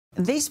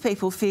These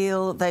people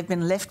feel they've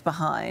been left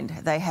behind.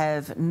 They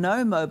have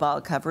no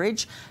mobile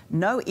coverage,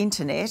 no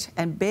internet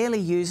and barely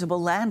usable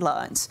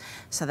landlines.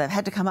 So they've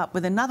had to come up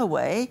with another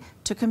way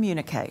to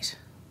communicate.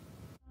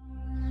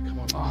 Come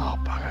on. Oh,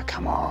 bugger,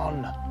 come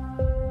on.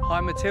 Hi,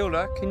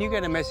 Matilda. Can you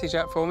get a message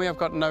out for me? I've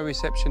got no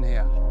reception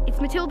here. It's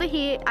Matilda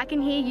here. I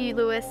can hear you,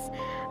 Lewis.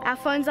 Our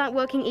phones aren't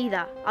working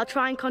either. I'll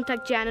try and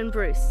contact Jan and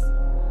Bruce.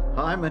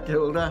 Hi,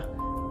 Matilda.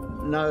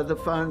 No, the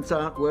phones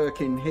aren't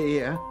working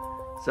here,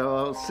 so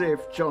I'll see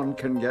if John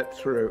can get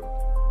through.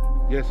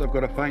 Yes, I've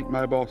got a faint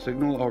mobile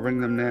signal. I'll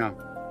ring them now.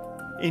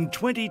 In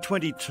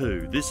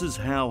 2022, this is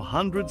how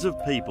hundreds of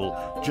people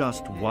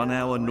just 1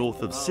 hour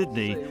north of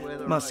Sydney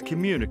must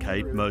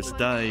communicate most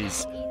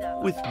days,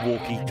 with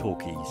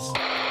walkie-talkies.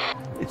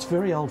 It's a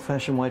very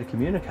old-fashioned way to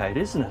communicate,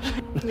 isn't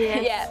it?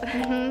 Yes. Yeah.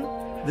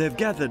 Mm-hmm. They've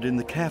gathered in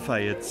the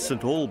cafe at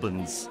St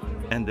Albans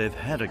and they've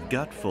had a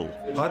gutful.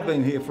 I've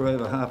been here for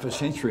over half a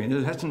century and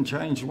it hasn't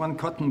changed one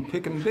cotton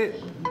picking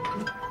bit.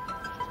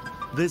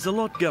 There's a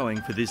lot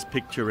going for this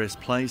picturesque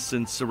place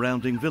and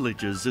surrounding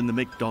villages in the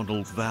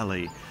Macdonald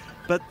Valley.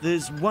 But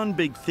there's one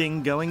big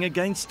thing going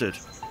against it.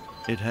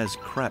 It has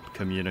crap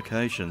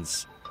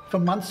communications. For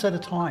months at a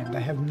time,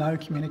 they have no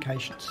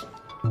communications.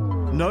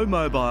 No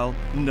mobile,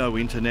 no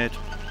internet,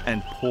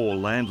 and poor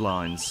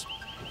landlines.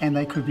 And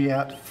they could be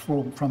out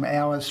from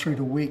hours through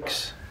to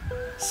weeks.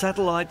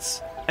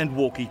 Satellites and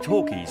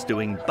walkie-talkies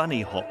doing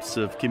bunny hops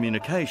of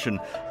communication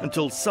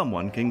until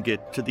someone can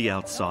get to the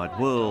outside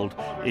world.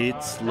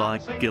 It's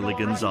like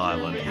Gilligan's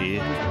Island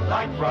here.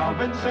 Like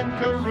Robinson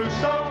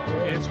Crusoe,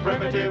 it's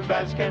primitive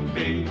as can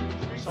be.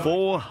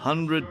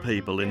 400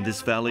 people in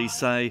this valley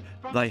say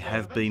they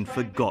have been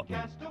forgotten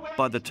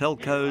by the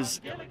telcos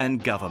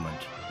and government.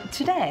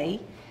 Today,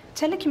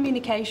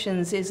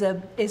 telecommunications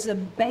is a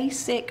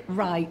basic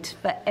right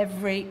for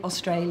every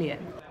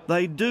Australian.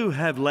 They do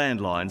have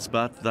landlines,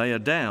 but they are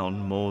down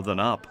more than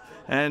up,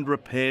 and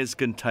repairs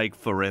can take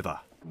forever.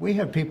 We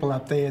have people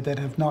up there that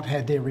have not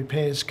had their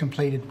repairs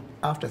completed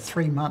after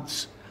 3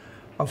 months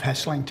of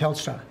hassling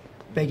Telstra,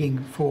 begging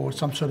for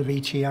some sort of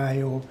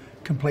ETA or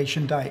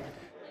completion date.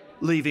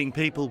 Leaving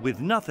people with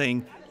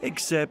nothing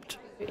except...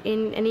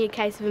 In any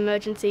case of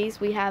emergencies,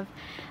 we have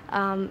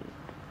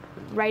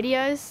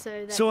radios.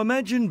 So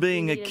imagine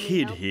being a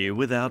kid here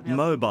without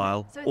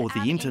mobile or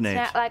the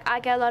internet. Like, I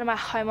get a lot of my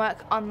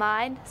homework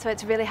online, so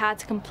it's really hard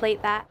to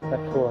complete that.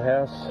 That poor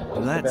house.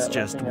 That's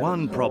just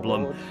one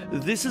problem.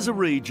 This is a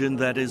region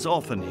that is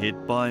often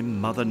hit by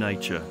Mother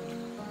Nature.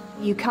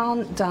 You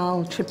can't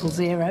dial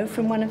 000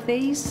 from one of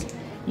these.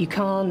 You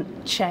can't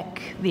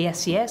check the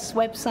SES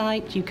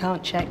website. You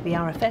can't check the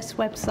RFS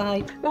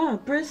website. Oh,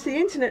 Bruce, the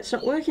internet's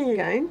not working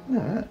again.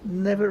 No,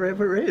 never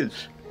ever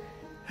is.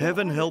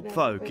 Heaven help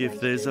folk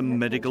if there's a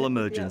medical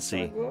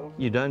emergency.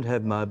 You don't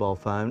have mobile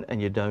phone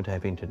and you don't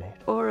have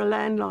internet. Or a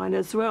landline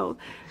as well.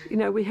 You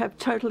know, we have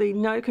totally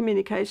no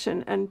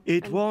communication.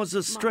 It was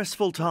a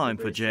stressful time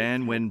for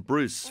Jan when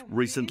Bruce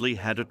recently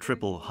had a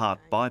triple heart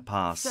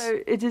bypass. So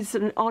it is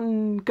an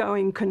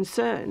ongoing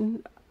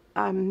concern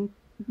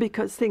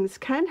because things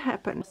can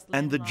happen.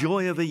 And the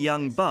joy of a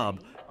young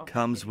bub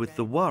comes with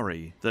the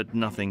worry that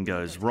nothing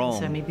goes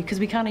wrong. Because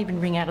we can't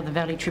even ring out of the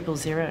Valley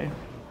 000.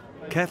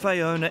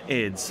 Cafe owner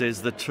Ed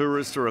says the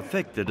tourists are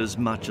affected as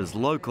much as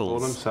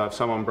locals. So if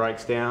someone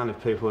breaks down,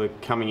 if people are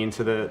coming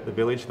into the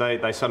village,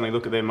 they suddenly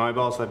look at their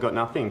mobiles, they've got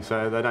nothing,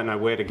 so they don't know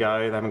where to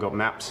go, they haven't got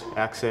maps,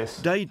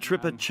 access. Day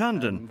tripper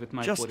Chundan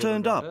just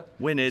turned up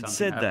when Ed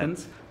said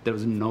that. There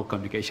was no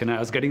communication. I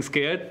was getting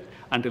scared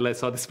until I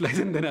saw this place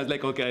and then I was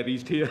like, OK, I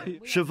reached here.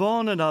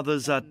 Siobhan and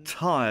others are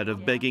tired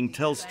of begging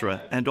Telstra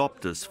and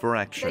Optus for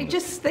action.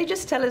 They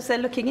just tell us they're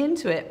looking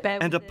into it.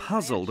 And are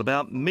puzzled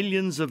about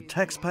millions of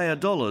taxpayer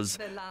dollars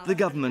the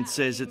government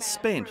says it's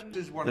spent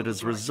that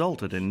has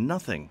resulted in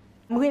nothing.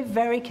 We're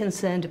very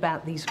concerned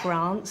about these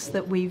grants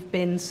that we've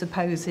been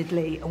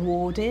supposedly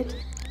awarded.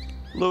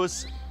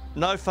 Lewis,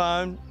 no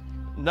phone,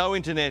 no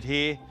internet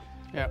here,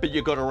 but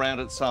you got around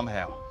it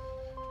somehow.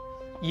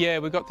 Yeah,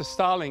 we've got the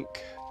Starlink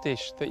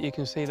dish that you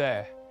can see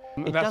there.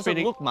 It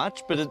doesn't look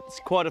much, but it's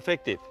quite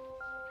effective.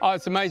 Oh,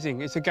 it's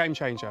amazing. It's a game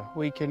changer.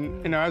 We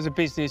can, you know, as a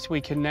business, we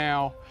can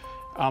now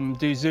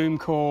do Zoom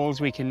calls,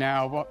 we can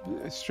now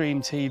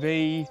stream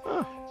TV,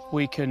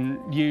 we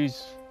can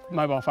use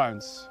mobile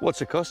phones.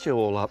 What's it cost you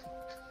all up?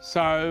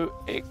 So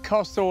it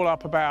costs all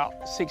up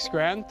about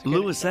 $6,000.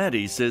 Lewis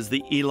Addy says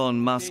the Elon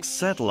Musk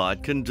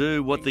satellite can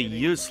do what the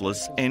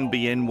useless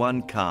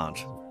NBN1 can't.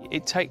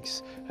 It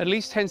takes at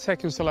least 10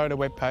 seconds to load a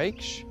web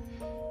page.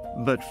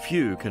 But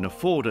few can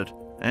afford it,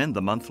 and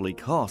the monthly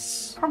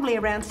costs. Probably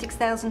around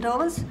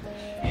 $6,000.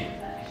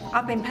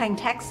 I've been paying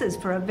taxes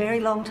for a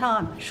very long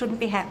time. Shouldn't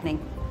be happening.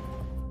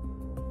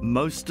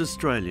 Most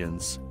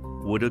Australians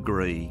would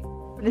agree.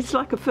 It's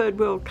like a third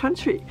world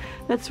country.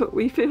 That's what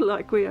we feel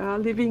like we are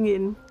living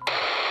in.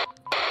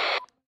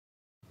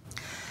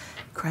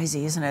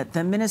 Crazy, isn't it?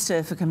 The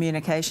Minister for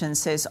Communications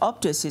says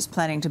Optus is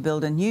planning to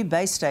build a new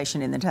base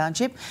station in the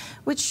township,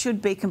 which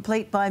should be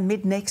complete by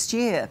mid-next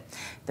year.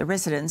 The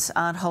residents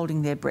aren't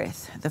holding their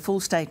breath. The full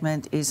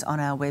statement is on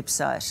our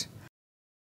website.